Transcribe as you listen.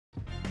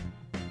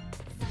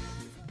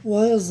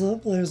What is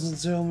up, ladies and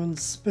gentlemen,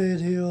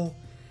 Spade here,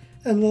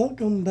 and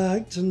welcome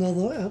back to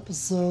another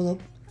episode of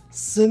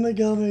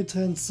Megami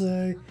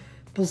Tensei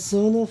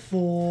Persona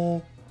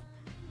 4.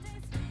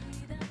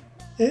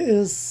 It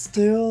is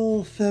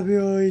still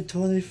February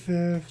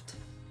 25th,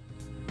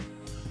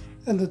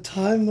 and the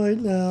time right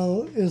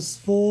now is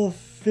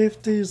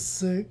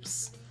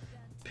 4:56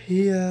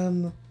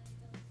 p.m.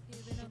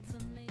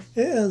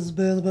 It has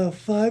been about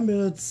 5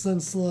 minutes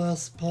since the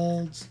last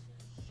part.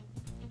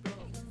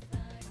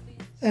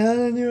 At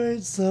any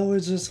rate, so we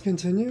just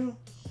continue.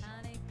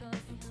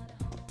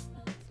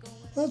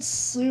 Let's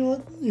see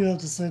what you have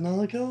to say,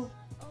 Nanako.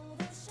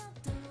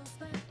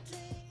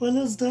 When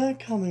is Dad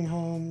coming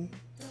home?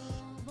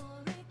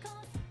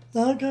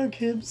 Nanako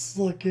keeps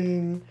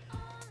looking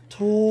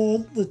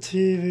toward the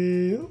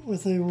TV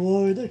with a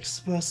worried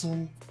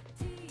expression.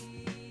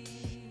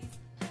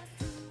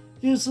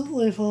 You should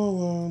leave her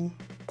alone.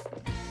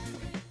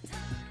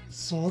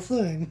 Sure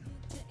thing.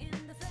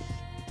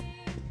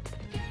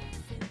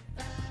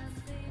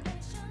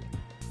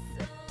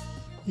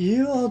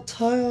 You are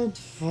tired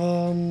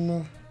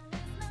from...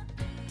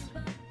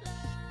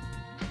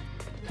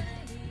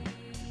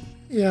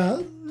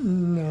 Yeah,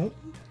 no.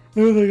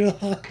 Moving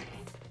on.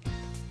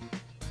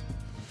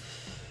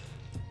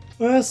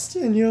 Rest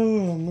in your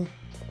room.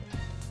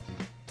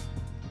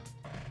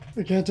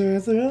 We can't do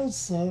anything else,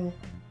 so...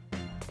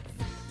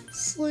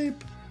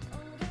 sleep.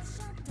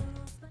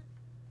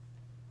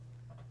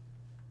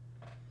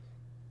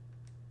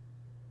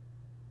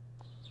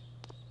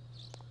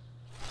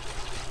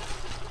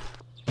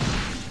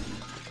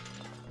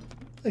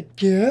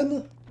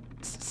 Again?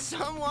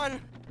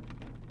 Someone!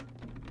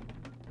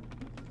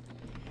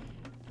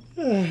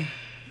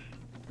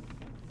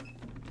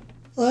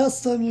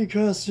 Last time you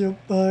crashed your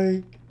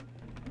bike,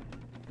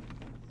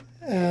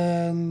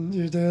 and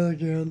you did it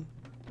again.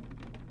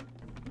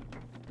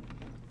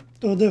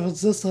 No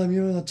difference this time,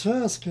 you're in a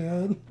trash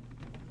can.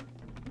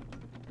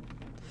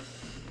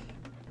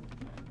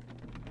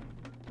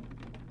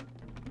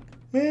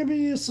 Maybe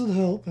you should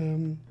help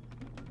him.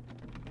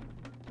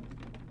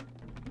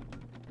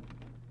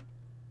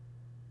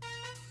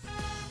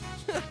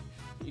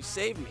 You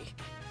saved me.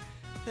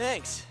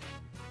 Thanks.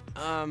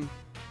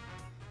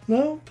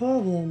 No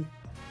problem.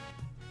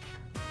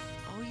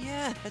 Oh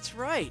yeah, that's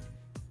right.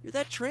 You're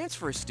that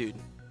transfer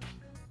student.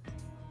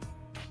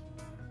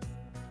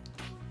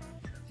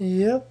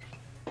 Yep.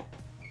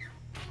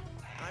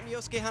 I'm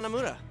Yosuke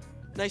Hanamura.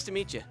 Nice to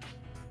meet you.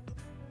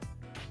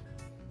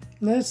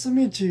 Nice to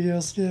meet you,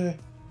 Yosuke.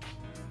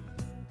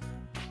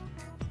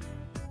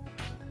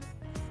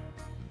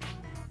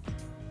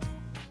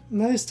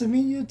 Nice to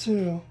meet you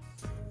too.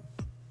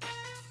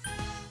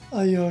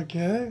 Are you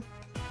okay?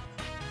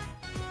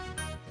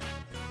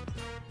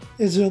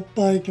 Is your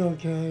bike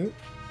okay?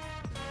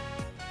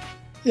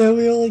 Yeah,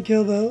 we only care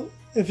about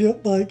if your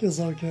bike is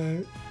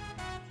okay.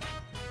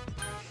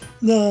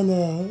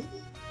 No.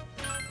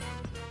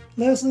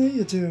 Nice to meet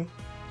you too.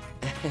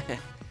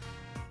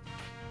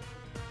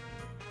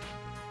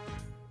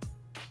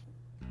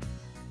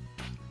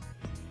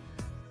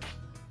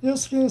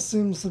 Yosuke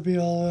seems to be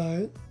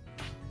alright.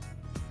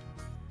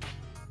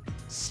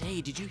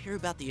 Say, did you hear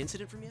about the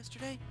incident from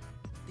yesterday?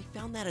 They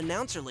found that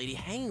announcer lady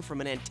hanging from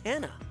an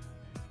antenna.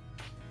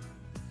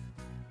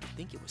 I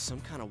think it was some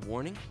kind of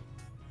warning.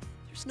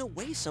 There's no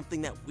way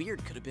something that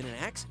weird could have been an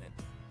accident.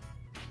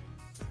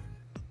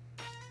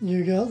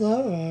 You got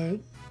that right.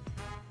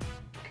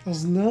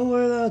 There's no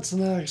way that's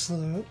an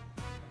accident.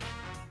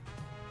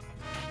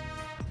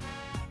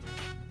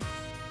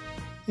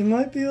 You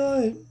might be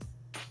right.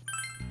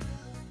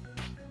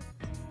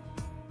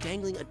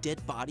 Dangling a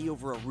dead body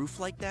over a roof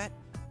like that?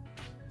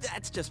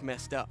 That's just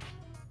messed up.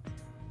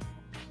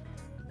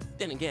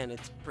 Then again,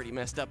 it's pretty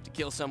messed up to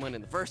kill someone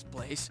in the first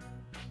place.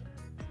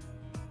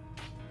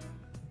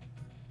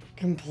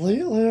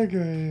 Completely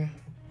agree.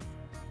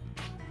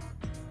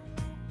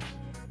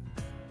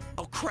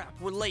 Oh crap,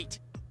 we're late.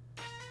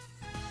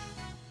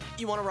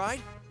 You want a ride?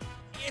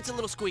 It's a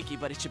little squeaky,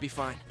 but it should be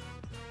fine.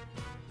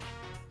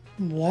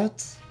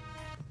 What?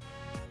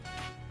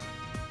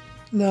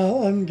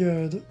 No, I'm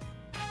good.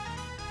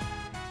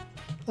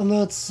 I'm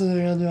not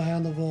sitting on your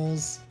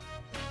handlebars.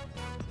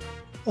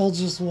 I'll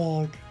just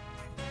walk.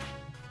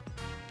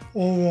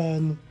 Or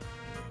run.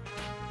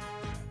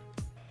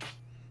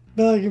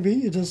 But I can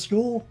beat you to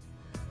school.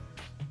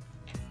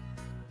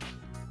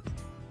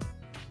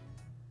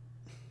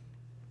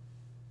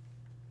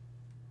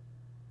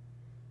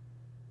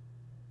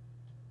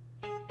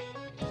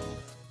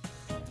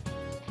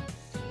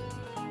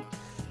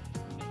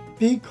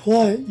 Be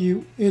quiet,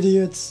 you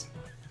idiots.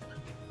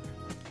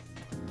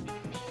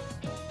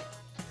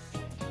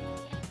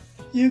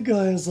 You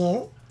guys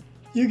are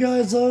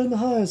in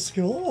high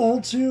school,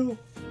 aren't you?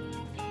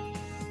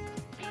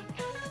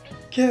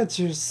 Can't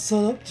you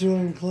shut up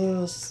during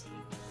class?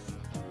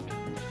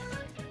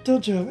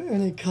 Don't you have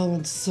any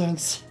common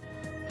sense?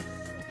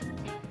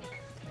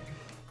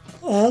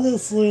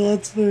 Honestly,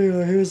 let's be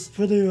real, he was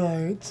pretty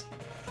right.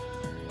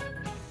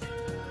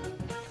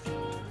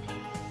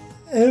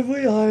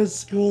 Every high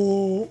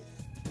school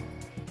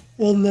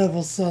will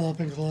never set up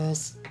in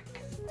class.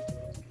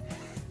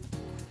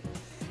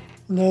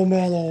 No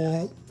matter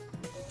what.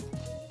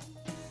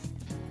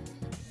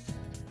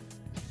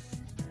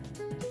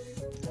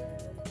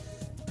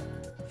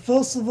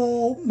 First of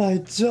all, my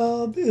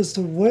job is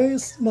to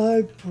waste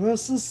my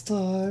precious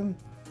time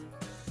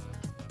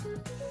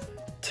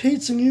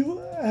teaching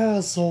you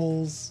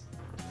assholes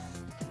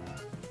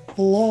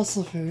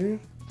philosophy.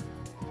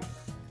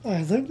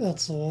 I think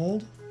that's the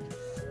word.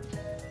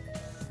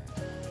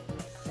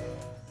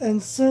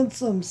 And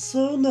since I'm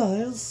so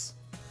nice,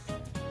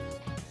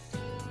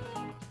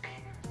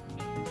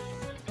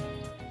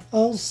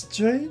 I'll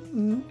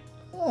straighten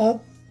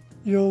up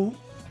your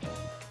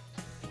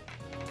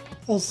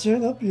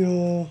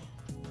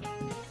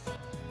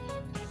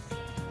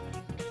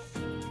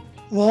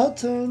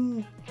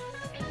rotten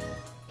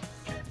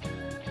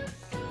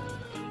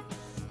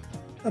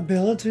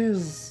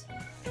abilities.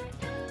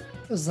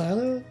 Is that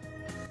it?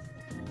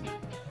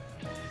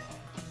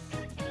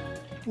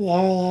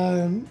 While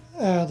I'm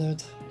at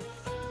it.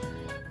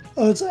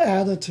 Oh, it's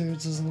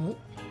attitudes, isn't it?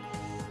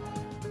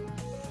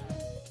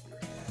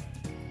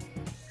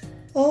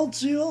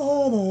 Aren't you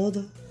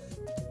honored?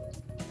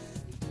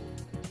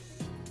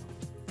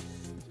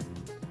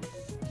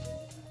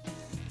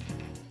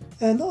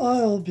 And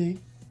I'll be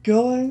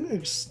going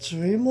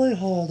extremely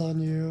hard on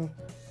you.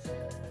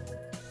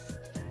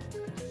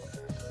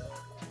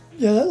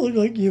 Yeah, that looked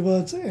like you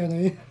weren't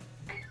any.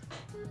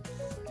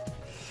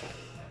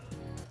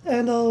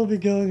 And I'll be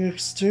going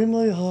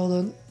extremely hard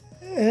on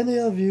any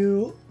of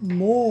you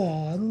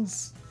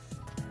morons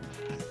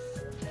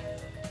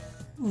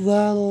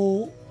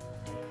that'll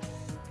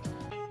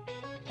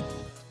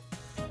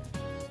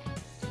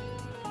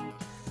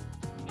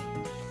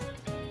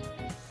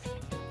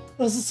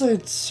let's just say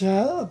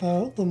chat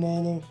about the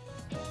mono.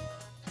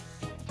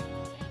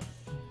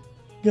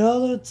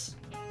 Got it?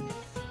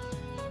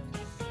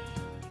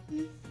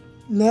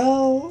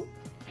 Now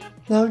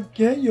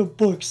get your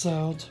books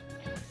out.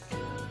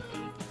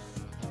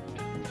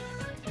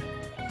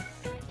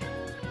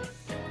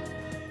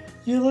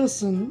 You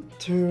listen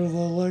to the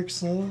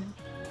Alexa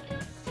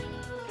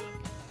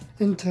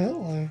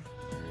intently.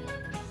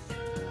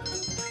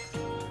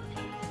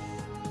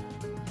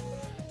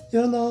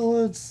 Your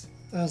knowledge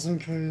has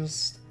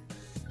increased.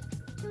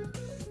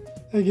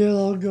 Again,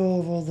 I'll go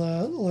over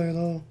that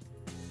later.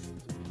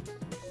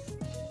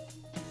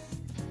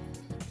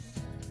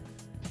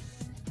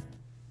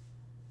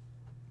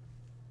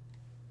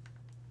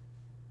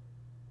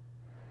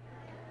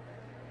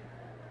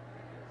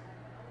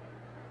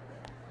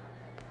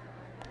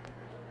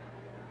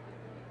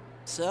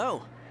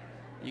 So,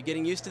 you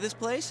getting used to this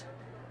place?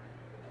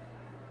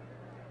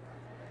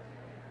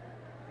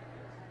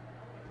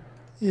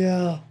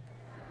 Yeah.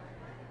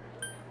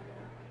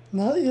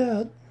 Not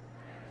yet.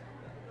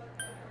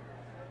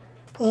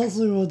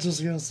 Honestly, we're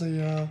just gonna say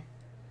yeah.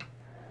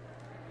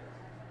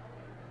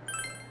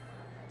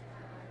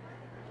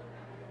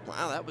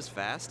 Wow, that was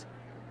fast.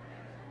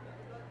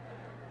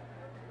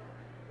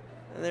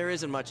 There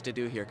isn't much to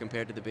do here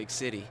compared to the big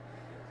city,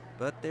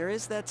 but there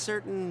is that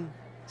certain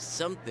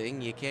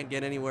something you can't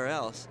get anywhere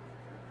else.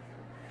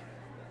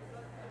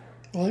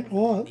 Like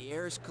what? The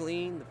air's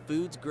clean, the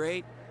food's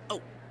great.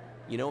 Oh,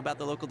 you know about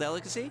the local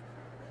delicacy?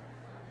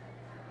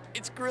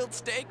 It's grilled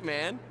steak,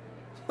 man.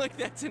 Like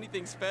that's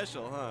anything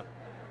special, huh?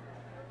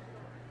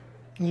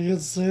 You can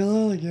say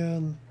that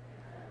again.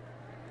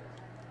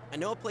 I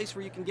know a place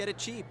where you can get it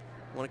cheap.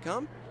 Wanna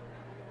come?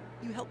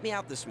 You helped me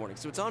out this morning,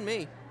 so it's on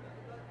me.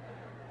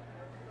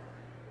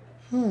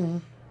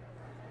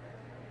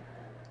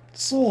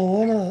 So,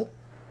 why not?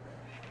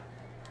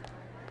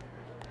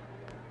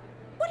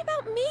 What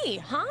about me,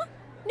 huh?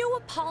 No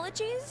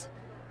apologies?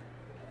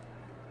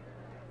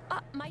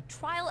 My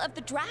trial of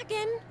the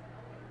dragon?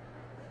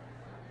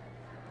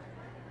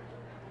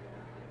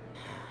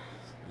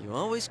 You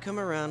always come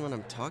around when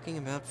I'm talking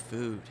about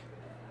food.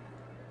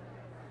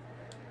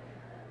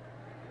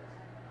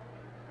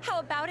 How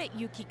about it,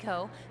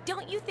 Yukiko?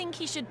 Don't you think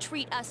he should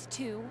treat us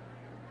too?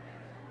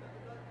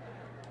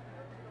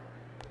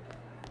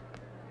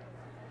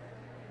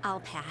 I'll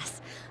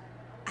pass.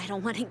 I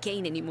don't want to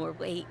gain any more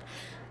weight.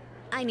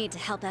 I need to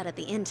help out at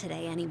the inn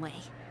today anyway.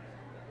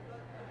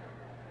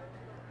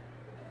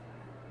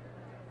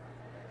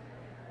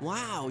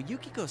 Wow,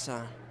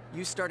 Yukiko-san.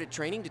 You started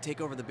training to take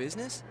over the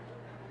business?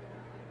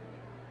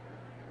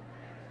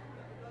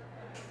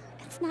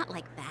 It's not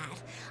like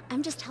that.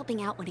 I'm just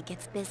helping out when it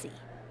gets busy.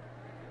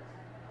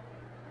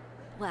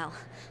 Well,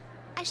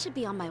 I should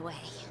be on my way.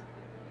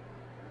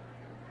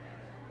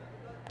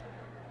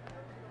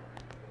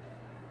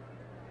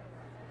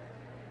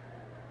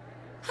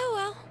 Oh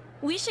well,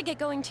 we should get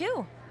going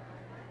too.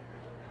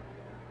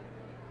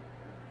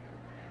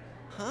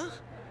 Huh?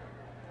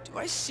 Do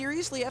I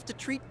seriously have to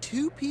treat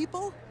 2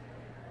 people?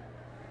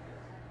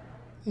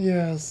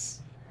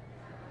 Yes.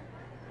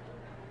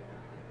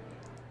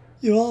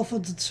 You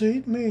offered to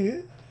treat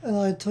me, and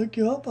I took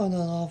you up on that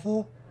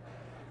offer.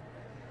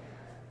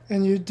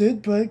 And you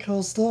did break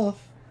her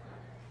stuff.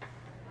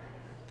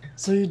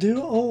 So you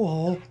do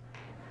owe her.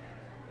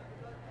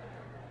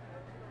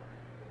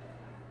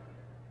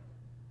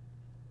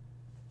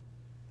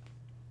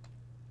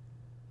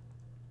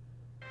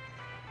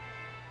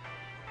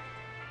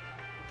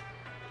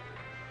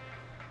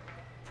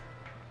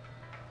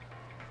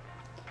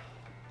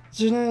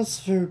 Junes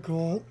food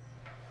court.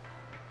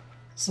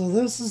 So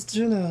this is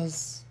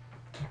Junes.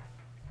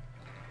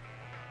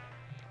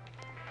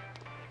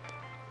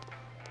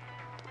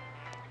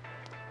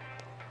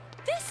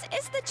 This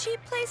is the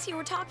cheap place you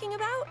were talking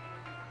about?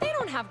 They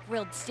don't have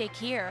grilled steak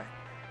here.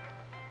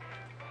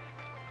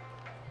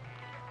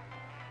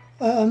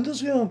 I'm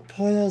just gonna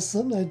point out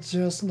something I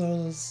just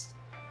noticed.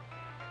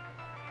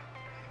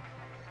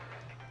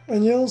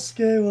 When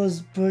Yosuke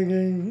was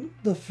bringing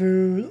the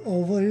food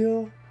over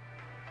here,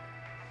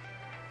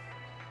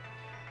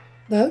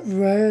 that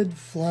red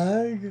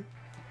flag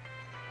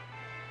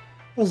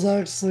was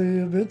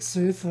actually a bit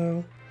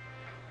see-through.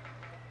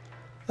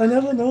 I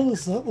never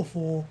noticed that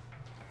before.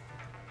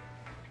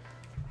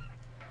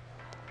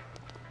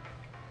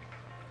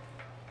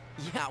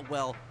 Yeah,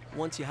 well,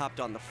 once you hopped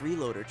on the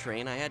freeloader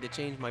train, I had to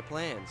change my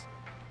plans.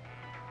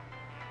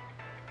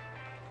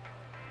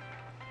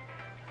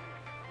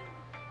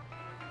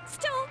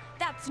 Still,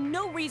 that's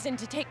no reason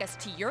to take us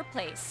to your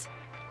place.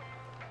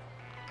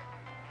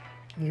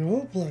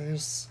 Your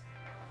place?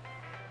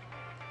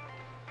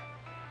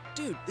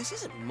 Dude, this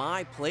isn't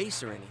my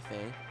place or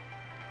anything.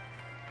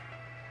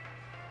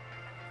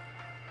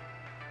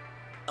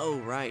 Oh,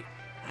 right.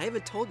 I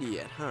haven't told you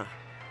yet, huh?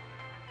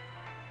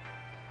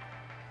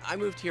 I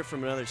moved here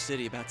from another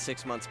city about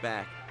 6 months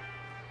back.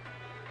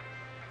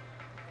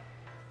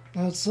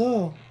 That's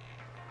so.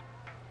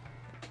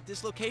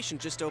 This location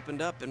just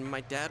opened up and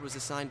my dad was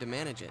assigned to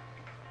manage it.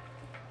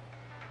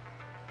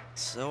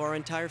 So our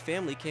entire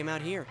family came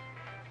out here.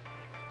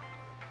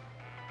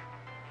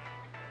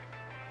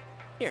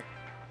 Here,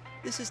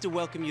 this is to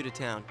welcome you to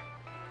town.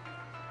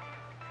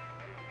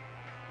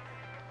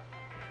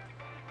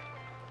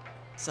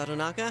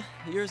 Sadonaka,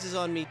 yours is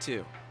on me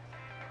too.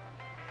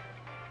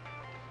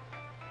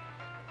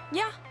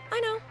 Yeah, I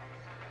know.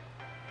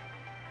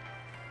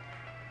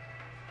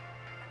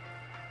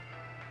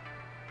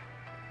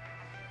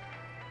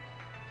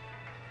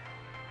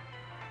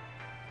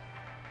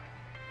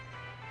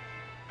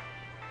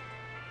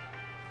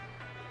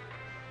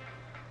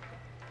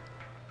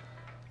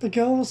 The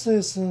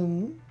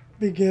conversation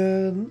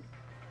began.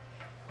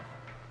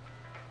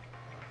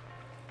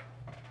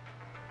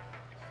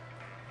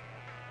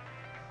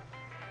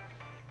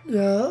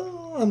 Yeah,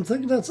 I'm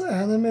thinking that's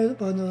animated,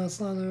 but no, that's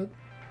not it.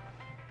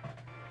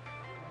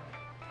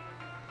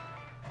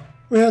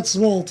 We had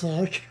small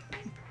talk.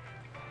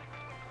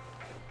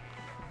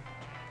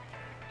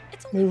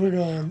 It's only Moving been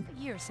on. half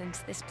a year since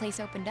this place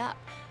opened up,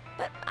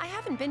 but I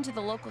haven't been to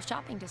the local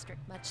shopping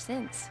district much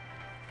since.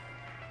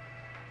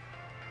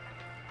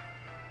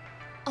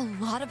 A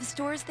lot of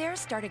stores there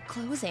started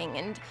closing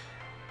and...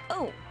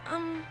 Oh,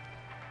 I'm...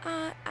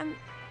 You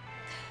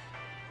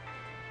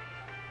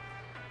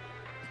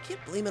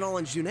can't blame it all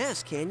on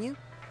Junes, can you?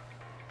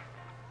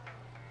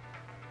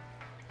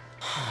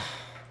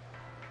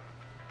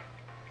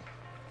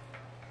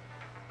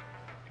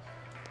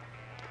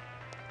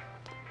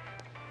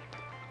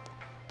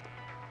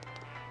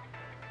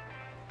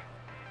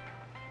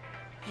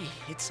 Hey,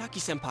 it's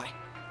Saki-senpai.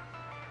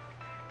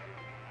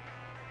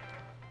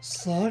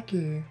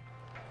 Saki.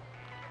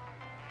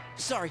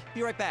 Sorry,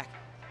 be right back.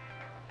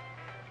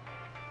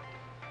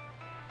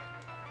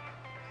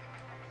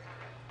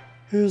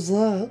 Who's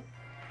that?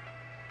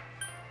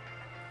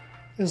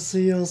 Is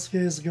she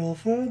Yosuke's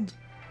girlfriend?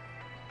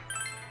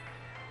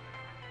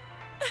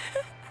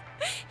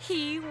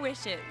 He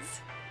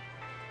wishes.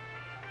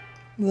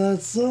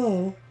 That's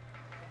so.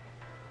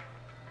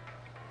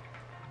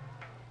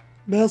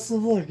 Best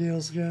of luck,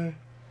 Yosuke.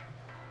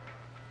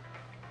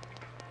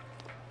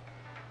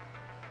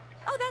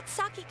 Oh, that's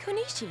Saki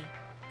Kunishi.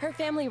 Her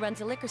family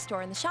runs a liquor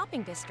store in the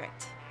shopping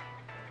district.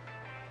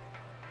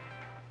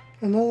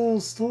 Another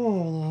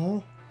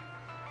store,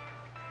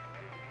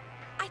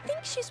 I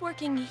think she's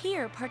working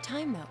here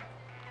part-time, though.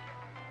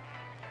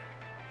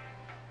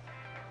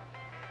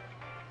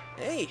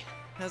 Hey,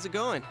 how's it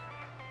going?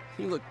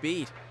 You look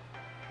beat.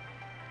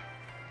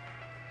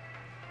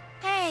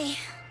 Hey,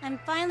 I'm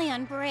finally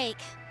on break.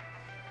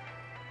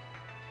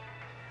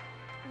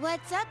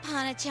 What's up,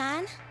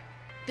 Hana-chan?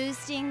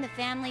 Boosting the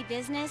family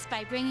business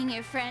by bringing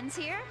your friends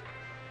here?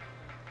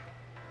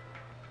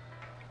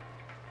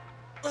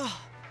 Ugh,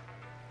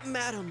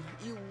 madam,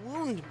 you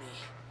wound me.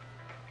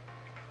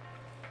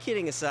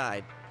 Kidding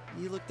aside,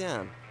 you look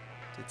down.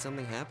 Did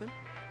something happen?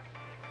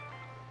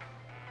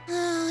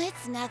 Oh,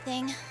 it's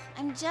nothing.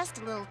 I'm just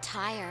a little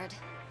tired.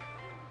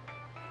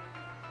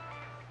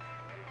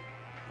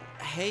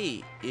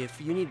 Hey, if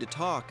you need to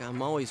talk,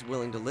 I'm always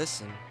willing to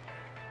listen.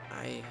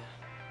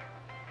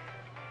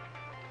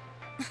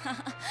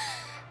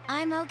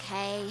 I'm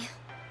okay.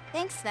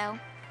 Thanks, though.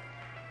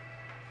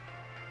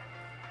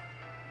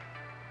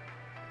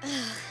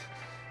 Ugh,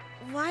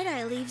 why'd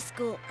I leave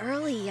school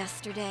early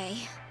yesterday?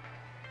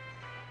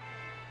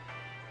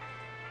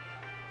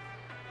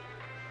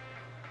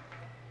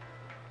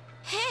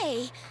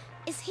 Hey,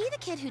 is he the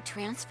kid who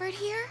transferred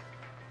here?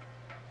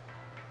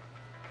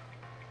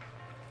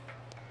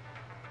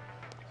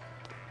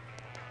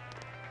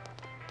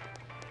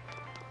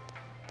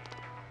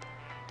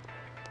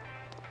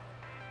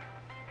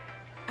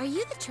 Are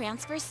you the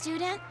transfer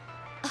student?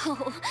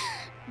 Oh,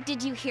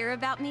 did you hear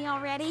about me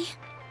already?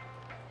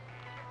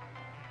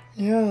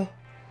 Yeah.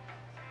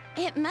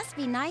 It must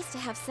be nice to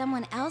have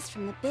someone else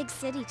from the big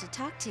city to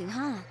talk to,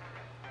 huh?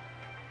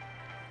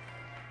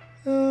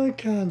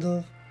 Kind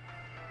of.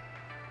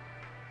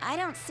 I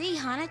don't see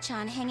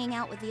Hana-chan hanging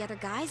out with the other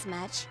guys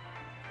much.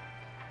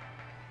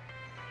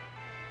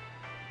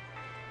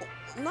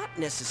 Not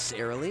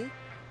necessarily.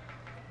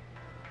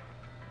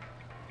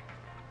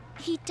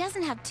 He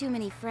doesn't have too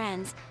many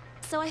friends,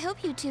 so I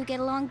hope you two get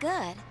along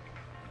good.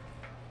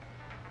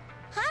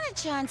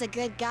 Hana-chan's a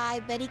good guy,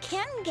 but he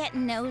can get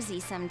nosy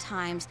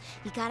sometimes.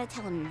 You gotta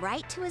tell him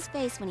right to his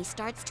face when he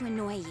starts to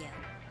annoy you.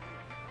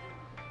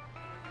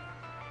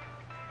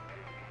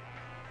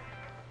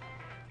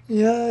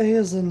 Yeah, he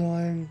is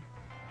annoying.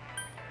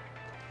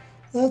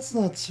 That's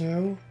not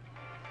true.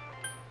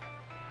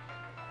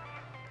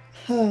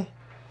 Huh.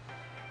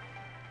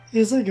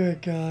 He's a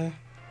good guy.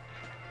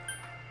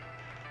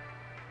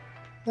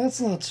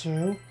 That's not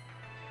true.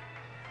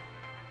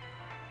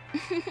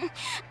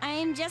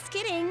 I'm just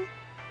kidding.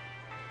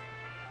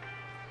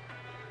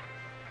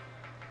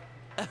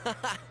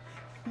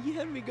 You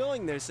had me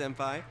going there,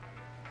 Senpai.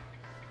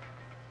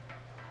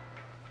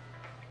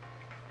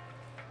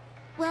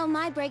 Well,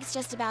 my break's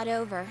just about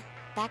over.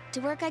 Back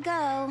to work I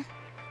go.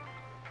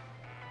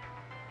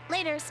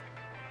 Laters.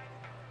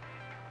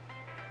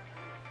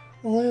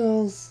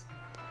 Laters.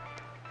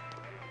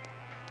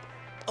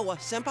 Oh,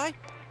 Senpai?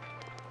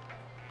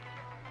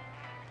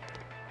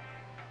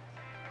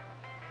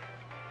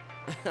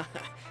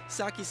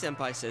 Saki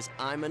Senpai says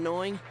I'm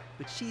annoying,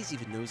 but she's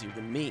even nosier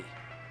than me.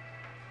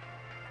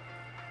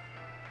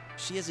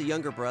 She has a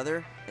younger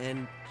brother,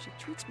 and she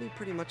treats me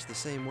pretty much the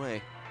same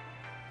way.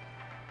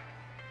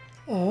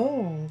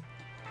 Oh.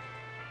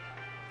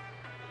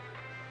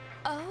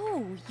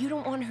 Oh, you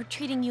don't want her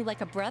treating you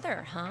like a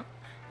brother, huh?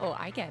 Oh,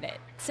 I get it.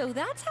 So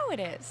that's how it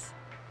is.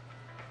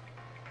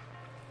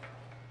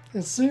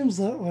 It seems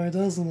that way,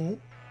 doesn't it?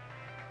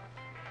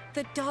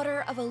 The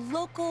daughter of a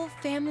local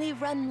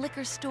family-run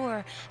liquor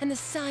store and the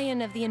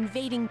scion of the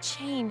invading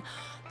chain,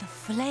 the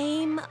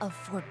flame of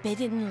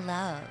forbidden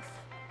love.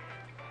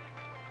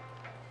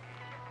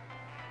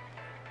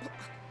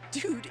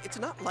 Dude, it's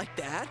not like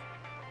that.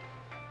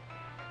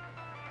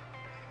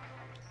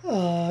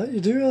 You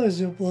do realize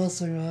you're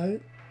blushing,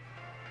 right?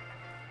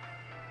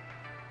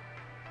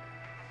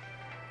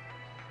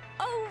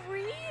 Oh,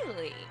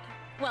 really?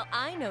 Well,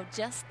 I know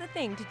just the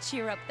thing to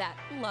cheer up that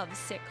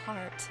lovesick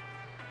heart.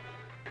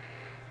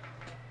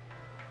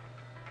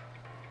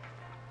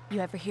 You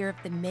ever hear of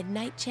the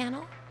Midnight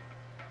Channel?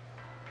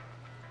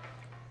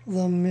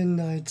 The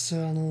Midnight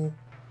Channel.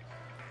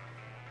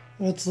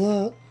 What's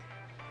that?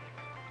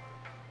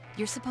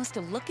 You're supposed to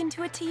look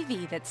into a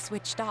TV that's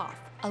switched off,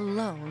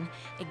 alone,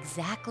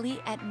 exactly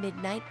at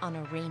midnight on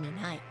a rainy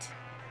night.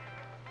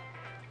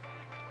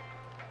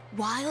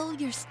 While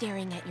you're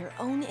staring at your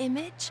own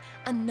image,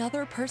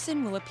 another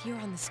person will appear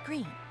on the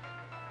screen.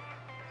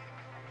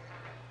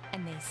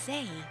 And they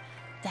say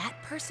that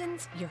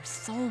person's your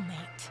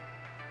soulmate.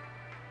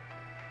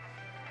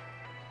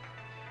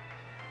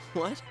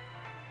 What?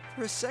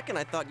 For a second,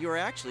 I thought you were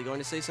actually going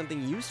to say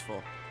something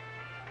useful.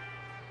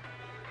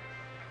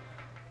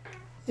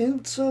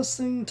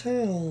 Interesting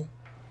tale.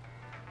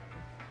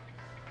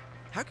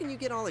 How can you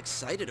get all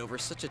excited over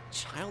such a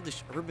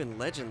childish urban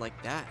legend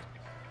like that?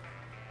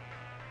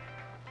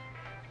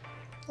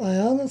 I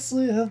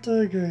honestly have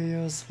to agree,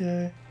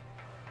 Yosuke.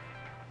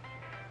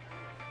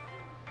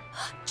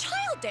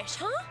 Childish,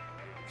 huh?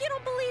 You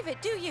don't believe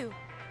it, do you?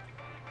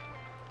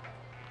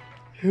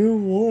 Who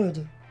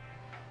would?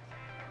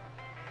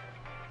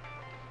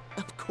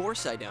 Of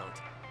course I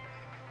don't.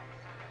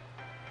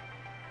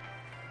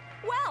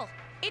 Well,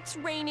 it's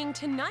raining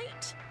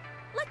tonight.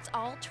 Let's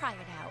all try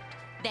it out.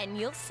 Then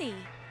you'll see.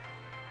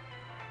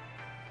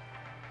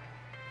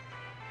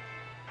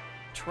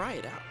 Try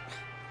it out.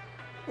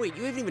 Wait,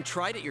 you haven't even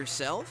tried it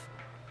yourself?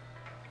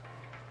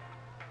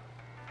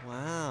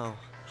 Wow.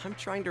 I'm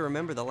trying to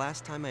remember the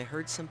last time I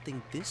heard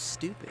something this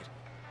stupid.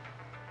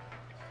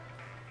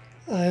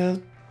 I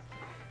have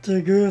to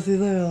agree with you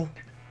there.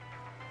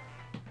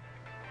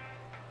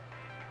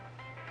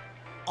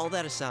 All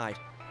that aside,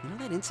 you know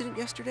that incident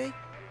yesterday?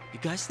 You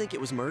guys think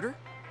it was murder?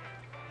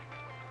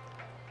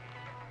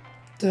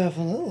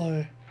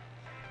 Definitely.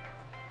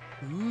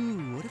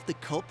 Ooh, what if the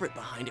culprit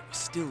behind it was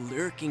still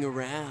lurking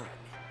around?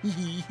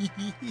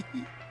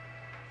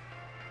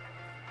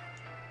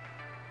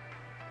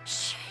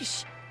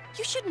 Sheesh,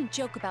 you shouldn't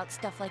joke about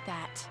stuff like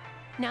that.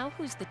 Now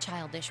who's the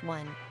childish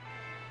one?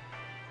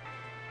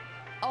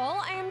 All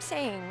I am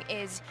saying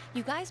is,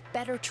 you guys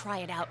better try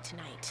it out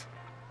tonight.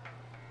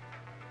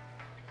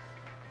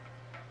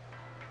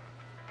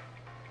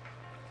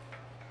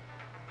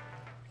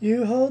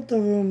 You heard the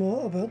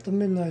rumor about the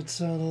Midnight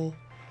Channel.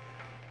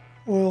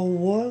 Well,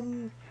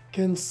 one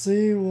can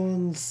see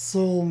one's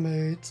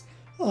soulmate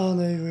on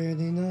a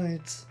rainy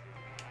night.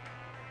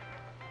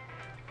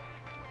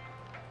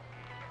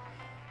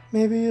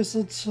 Maybe you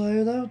should try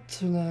it out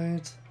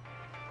tonight.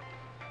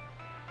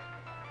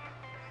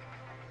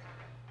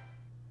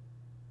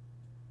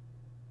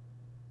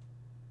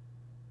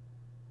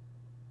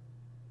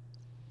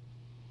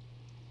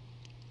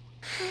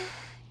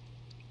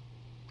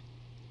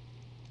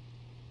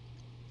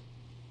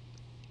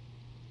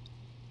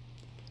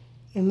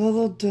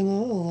 Another dinner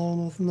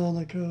alone with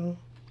Nanako.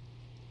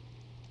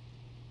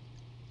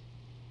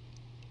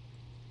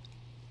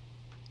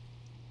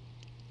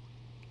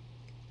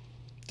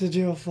 Did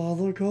your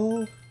father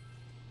call?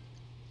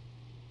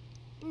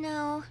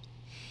 No.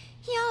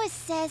 He always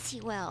says he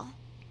will.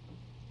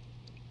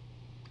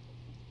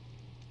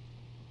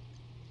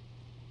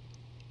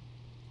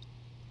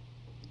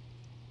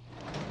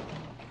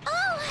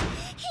 Oh!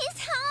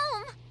 He's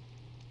home!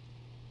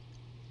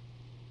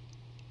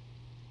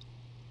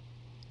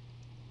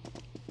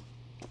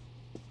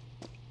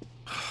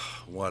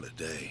 What a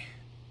day.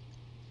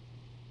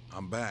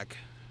 I'm back.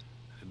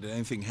 Did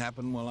anything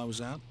happen while I was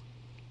out?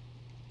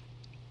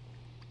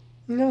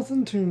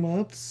 Nothing too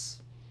much.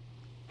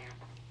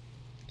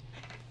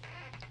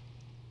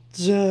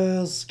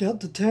 Just got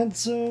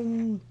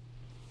detention.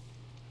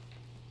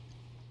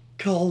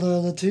 Called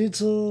out a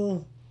teacher.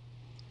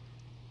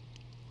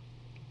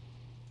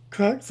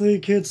 Cracked 3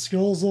 kids'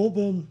 skulls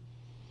open.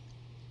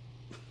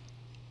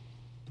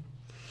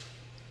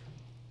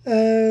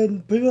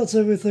 And pretty much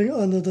everything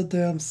under the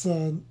damn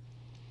sun.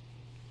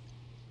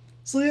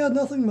 So yeah,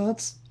 nothing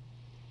much.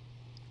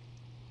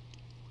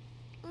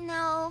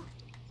 No.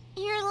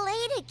 You're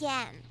late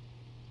again.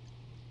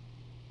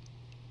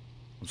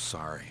 I'm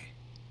sorry.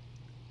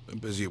 Been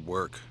busy at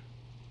work.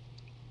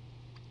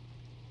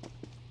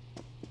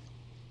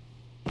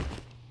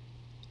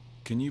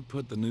 Can you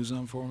put the news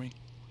on for me?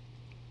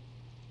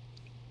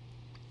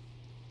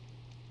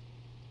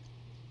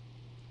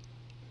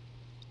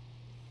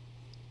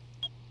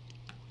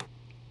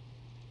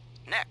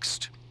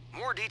 Next,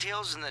 more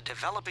details in the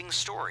developing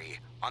story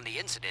on the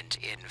incident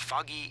in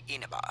Foggy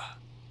Inaba.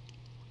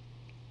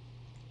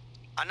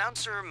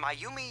 Announcer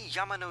Mayumi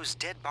Yamano's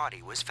dead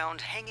body was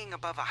found hanging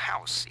above a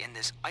house in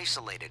this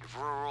isolated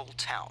rural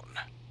town.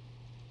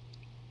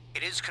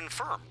 It is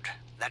confirmed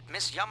that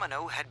Miss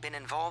Yamano had been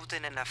involved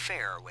in an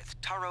affair with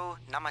Taro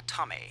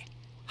Namatame,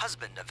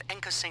 husband of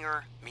enka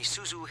singer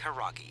Misuzu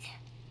Hiragi.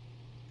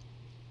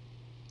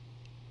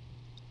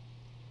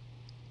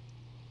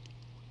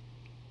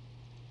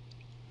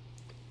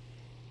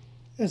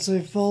 It's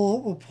a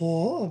follow-up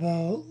report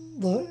about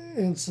the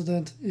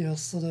incident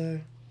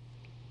yesterday.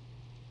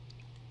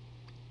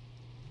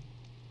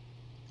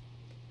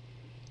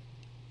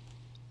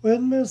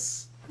 When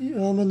Miss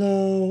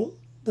Yamano,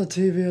 the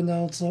TV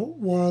announcer,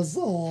 was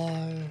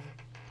alive,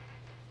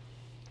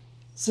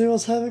 she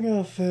was having an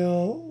affair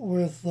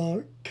with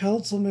the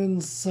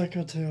councilman's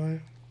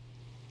secretary.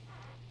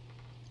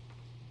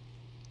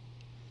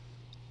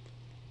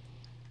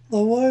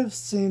 The wife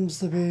seems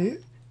to be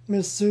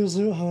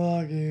Misuzu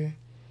Hiragi,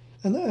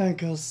 an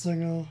enka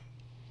singer.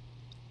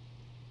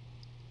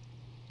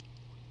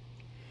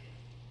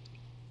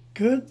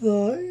 Could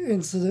the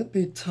incident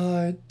be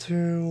tied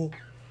to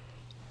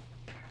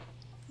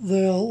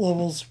their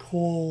lover's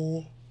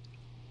quarrel?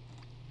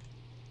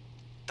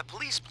 The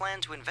police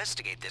plan to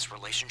investigate this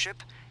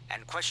relationship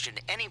and question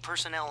any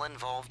personnel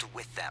involved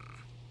with them.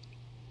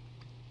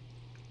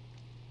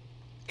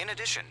 In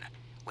addition,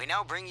 we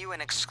now bring you an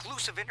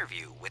exclusive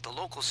interview with the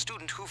local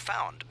student who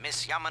found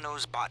Miss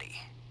Yamano's body.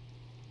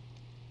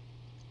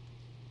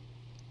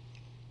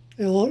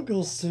 A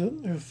local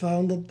student who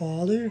found the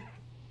body?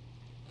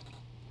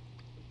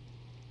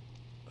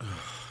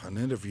 An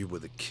interview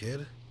with a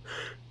kid?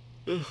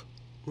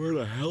 Where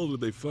the hell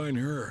did they find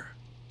her?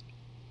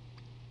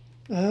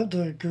 I have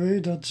to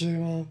agree,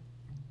 Dojima.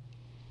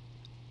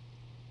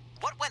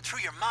 What went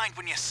through your mind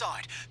when you saw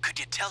it? Could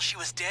you tell she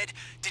was dead?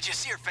 Did you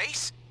see her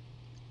face?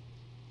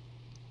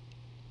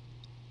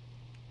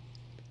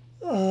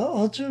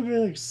 Aren't you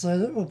really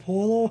excited,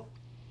 reporter?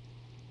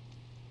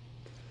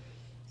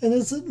 And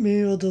is it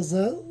me, or does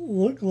that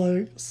look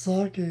like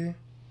Saki?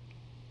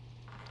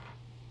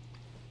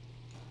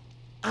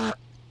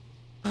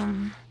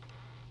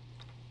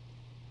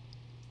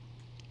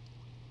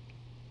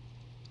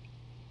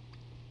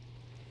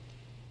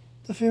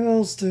 The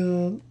female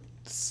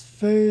student's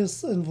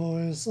face and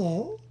voice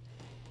are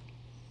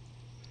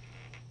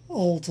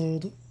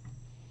altered.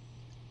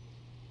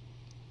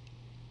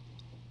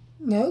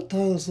 Not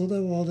tell us what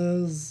that word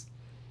is,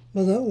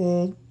 but that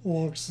word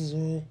works as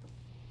well.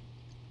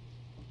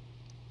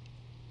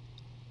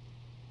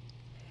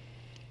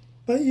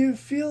 But you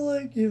feel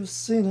like you've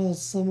seen her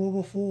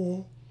somewhere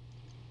before.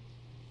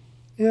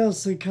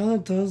 Yes, it kind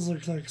of does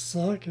look like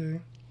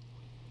Saki.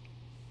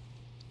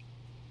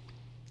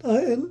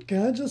 And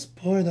can I just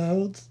point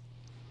out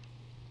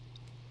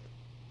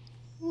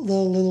the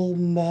little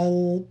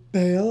model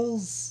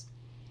bears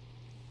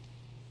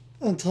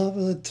on top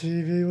of the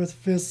TV with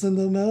fists in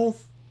their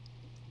mouth?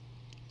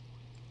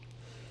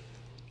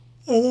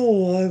 I don't know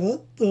why,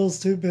 but those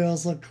 2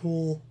 bears are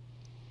cool.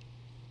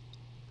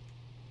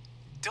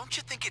 Don't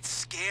you think it's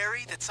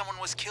scary that someone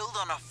was killed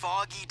on a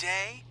foggy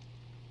day?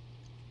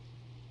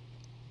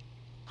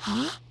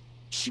 Huh?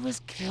 She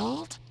was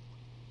killed?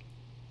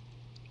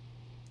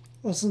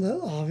 Wasn't that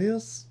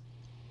obvious?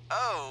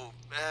 Oh,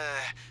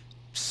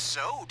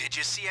 so did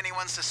you see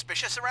anyone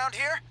suspicious around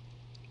here?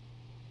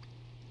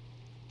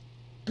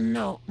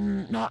 No,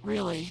 not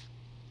really.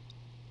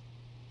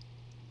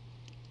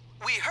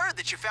 We heard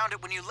that you found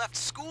it when you left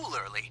school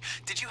early.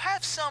 Did you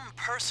have some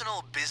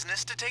personal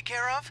business to take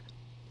care of?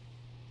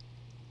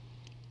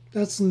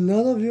 That's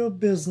none of your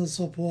business,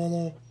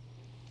 Apollo.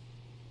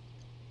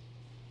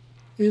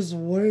 He's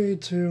way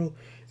too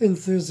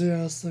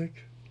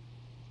enthusiastic.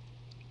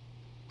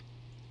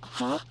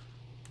 Huh?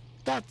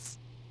 That's...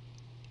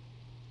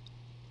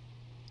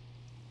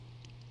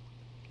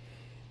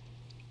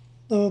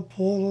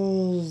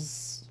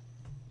 Apollo's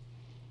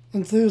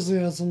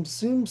enthusiasm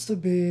seems to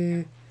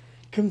be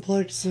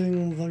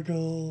complexing the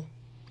goal.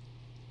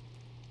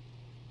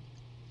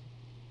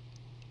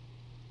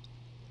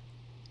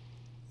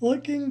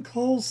 Looking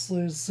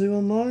closely, she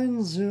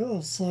reminds you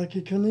of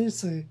Saki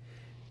Kanisi,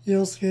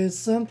 Yosuke's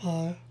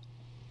senpai.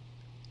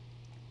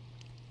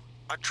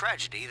 A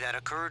tragedy that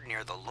occurred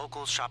near the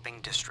local shopping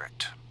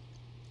district.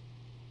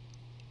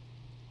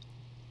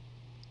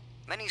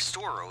 Many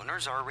store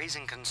owners are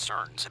raising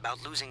concerns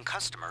about losing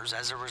customers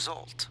as a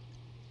result.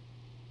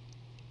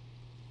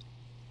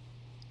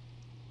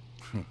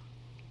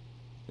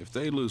 If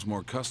they lose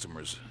more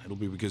customers, it'll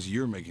be because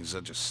you're making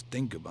such a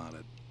stink about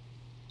it.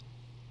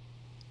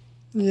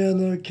 Yeah,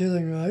 no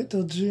kidding, right,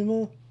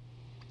 Dojima?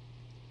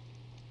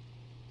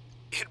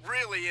 It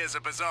really is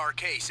a bizarre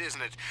case,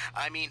 isn't it?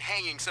 I mean,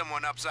 hanging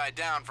someone upside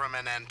down from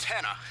an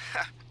antenna.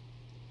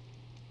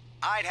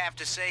 I'd have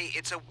to say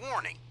it's a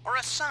warning or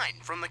a sign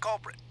from the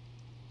culprit.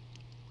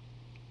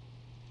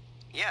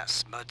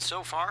 Yes, but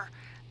so far,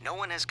 no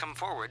one has come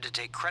forward to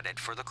take credit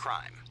for the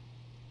crime.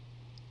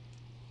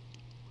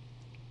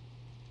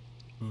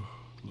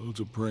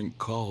 Loads of prank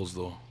calls,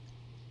 though.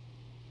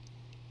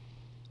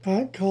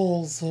 Prank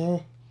calls, huh?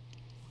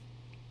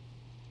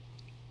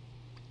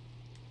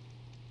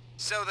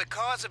 So the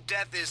cause of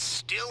death is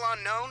still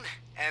unknown,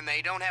 and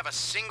they don't have a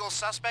single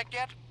suspect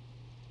yet?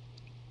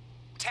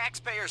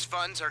 Taxpayers'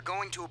 funds are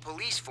going to a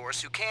police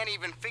force who can't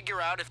even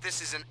figure out if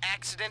this is an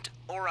accident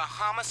or a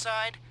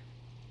homicide?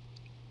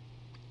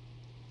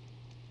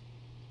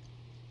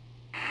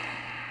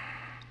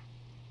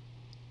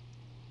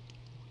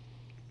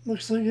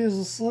 Looks like he's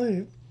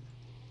asleep.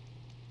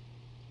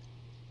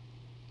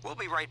 We'll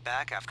be right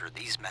back after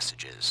these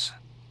messages.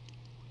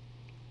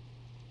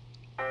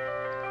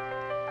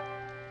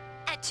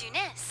 At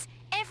Junes,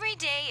 every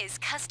day is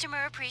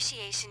Customer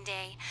Appreciation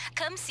Day.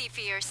 Come see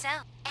for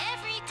yourself.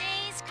 Every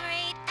day's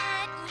great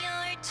at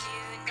your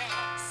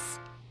Junes.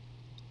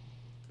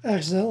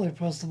 Accidentally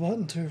pressed the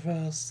button too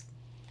fast.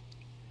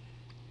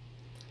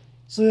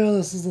 So yeah,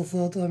 this is the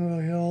third time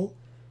we'll hear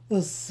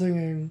this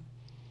singing.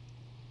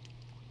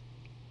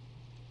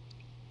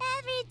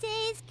 Every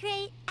day's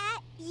great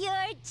at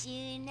your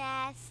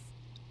Junes.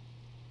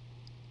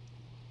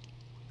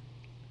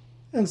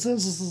 And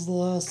since this is the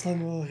last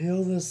time we'll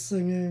hear this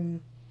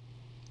singing,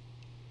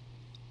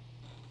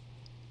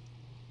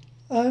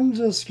 I'm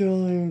just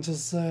going to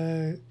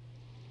say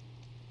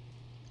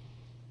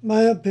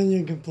my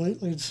opinion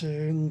completely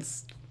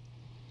changed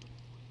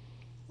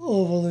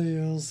over the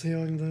years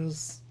hearing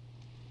this.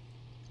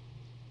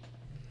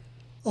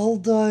 I'll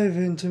dive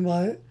into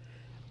my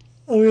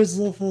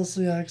original first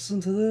reaction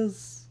to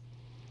this,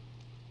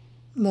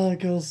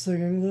 Nako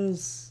singing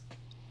this,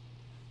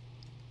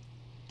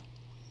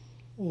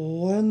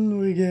 when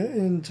we get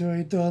into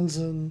a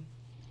dungeon.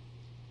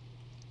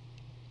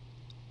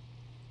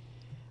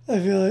 I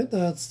feel like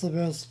that's the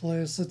best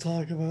place to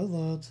talk about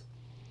that.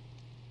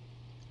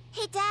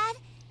 Hey, Dad,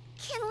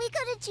 can we go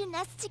to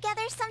Junes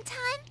together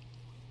sometime?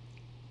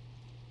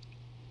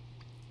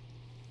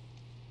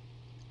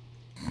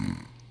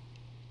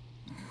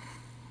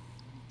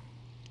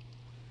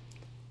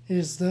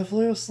 He's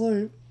definitely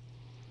asleep.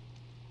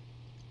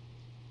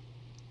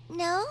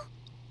 No?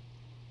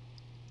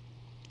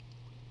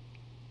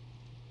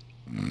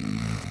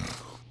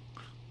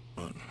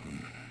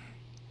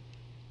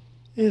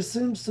 He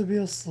seems to be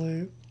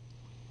asleep.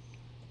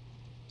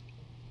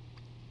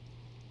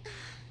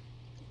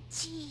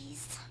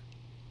 Jeez.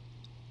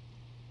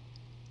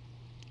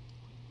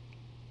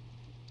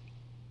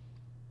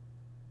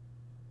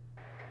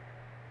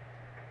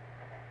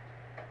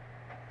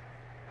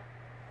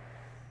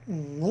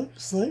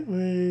 Looks like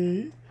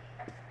we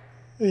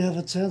have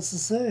a chance to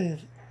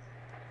save.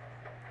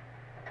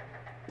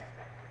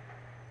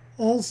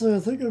 Also, I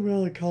think I'm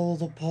going to call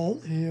it a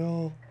part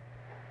here.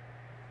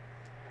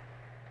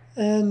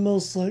 And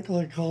most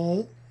likely call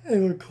it a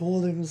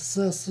recording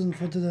session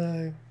for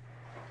today.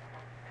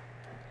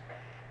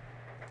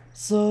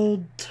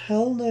 So,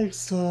 till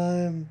next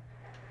time,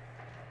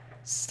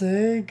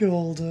 stay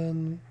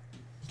golden.